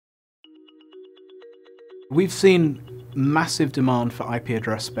We've seen massive demand for IP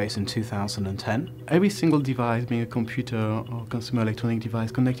address space in 2010. Every single device, being a computer or consumer electronic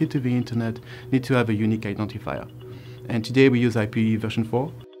device connected to the internet, needs to have a unique identifier. And today we use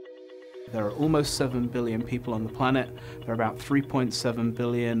IPv4. There are almost 7 billion people on the planet. There are about 3.7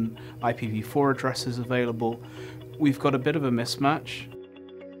 billion IPv4 addresses available. We've got a bit of a mismatch.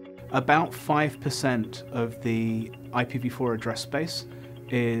 About 5% of the IPv4 address space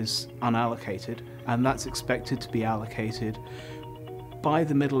is unallocated, and that's expected to be allocated by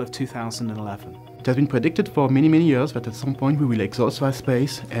the middle of 2011. It has been predicted for many, many years that at some point we will exhaust that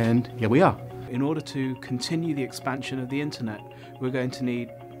space, and here we are. In order to continue the expansion of the internet, we're going to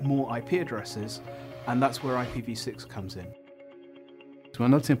need more IP addresses, and that's where IPv6 comes in. So we're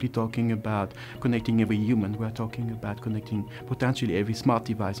not simply talking about connecting every human, we're talking about connecting potentially every smart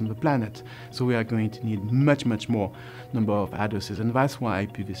device on the planet. So we are going to need much, much more number of addresses, and that's why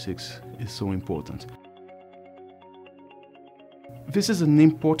IPv6 is so important. This is an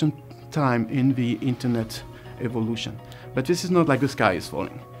important time in the internet evolution, but this is not like the sky is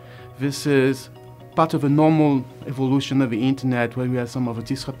falling. This is part of a normal evolution of the internet where we have some of the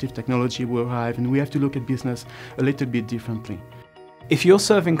disruptive technology will arrive, and we have to look at business a little bit differently. If you're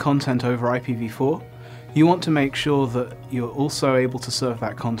serving content over IPv4, you want to make sure that you're also able to serve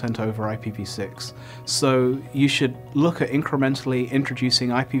that content over IPv6. So you should look at incrementally introducing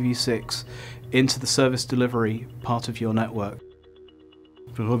IPv6 into the service delivery part of your network.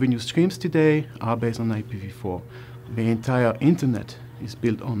 The revenue streams today are based on IPv4. The entire internet is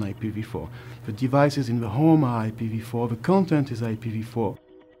built on IPv4. The devices in the home are IPv4, the content is IPv4.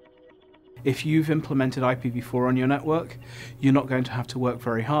 If you've implemented IPv4 on your network, you're not going to have to work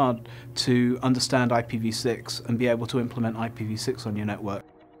very hard to understand IPv6 and be able to implement IPv6 on your network.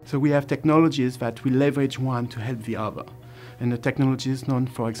 So we have technologies that we leverage one to help the other. And the technologies known,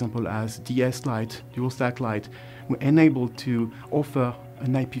 for example, as DS Lite, Dual Stack Lite, were enabled to offer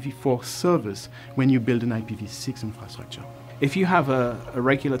an IPv4 service when you build an IPv6 infrastructure. If you have a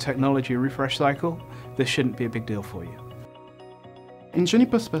regular technology refresh cycle, this shouldn't be a big deal for you. In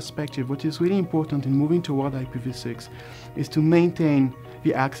Juniper's perspective, what is really important in moving toward IPv6 is to maintain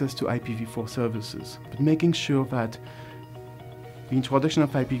the access to IPv4 services, but making sure that the introduction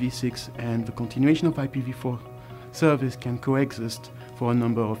of IPv6 and the continuation of IPv4 service can coexist for a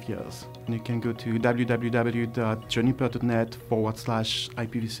number of years. And you can go to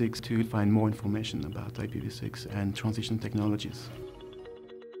www.juniper.net/IPv6 to find more information about IPv6 and transition technologies.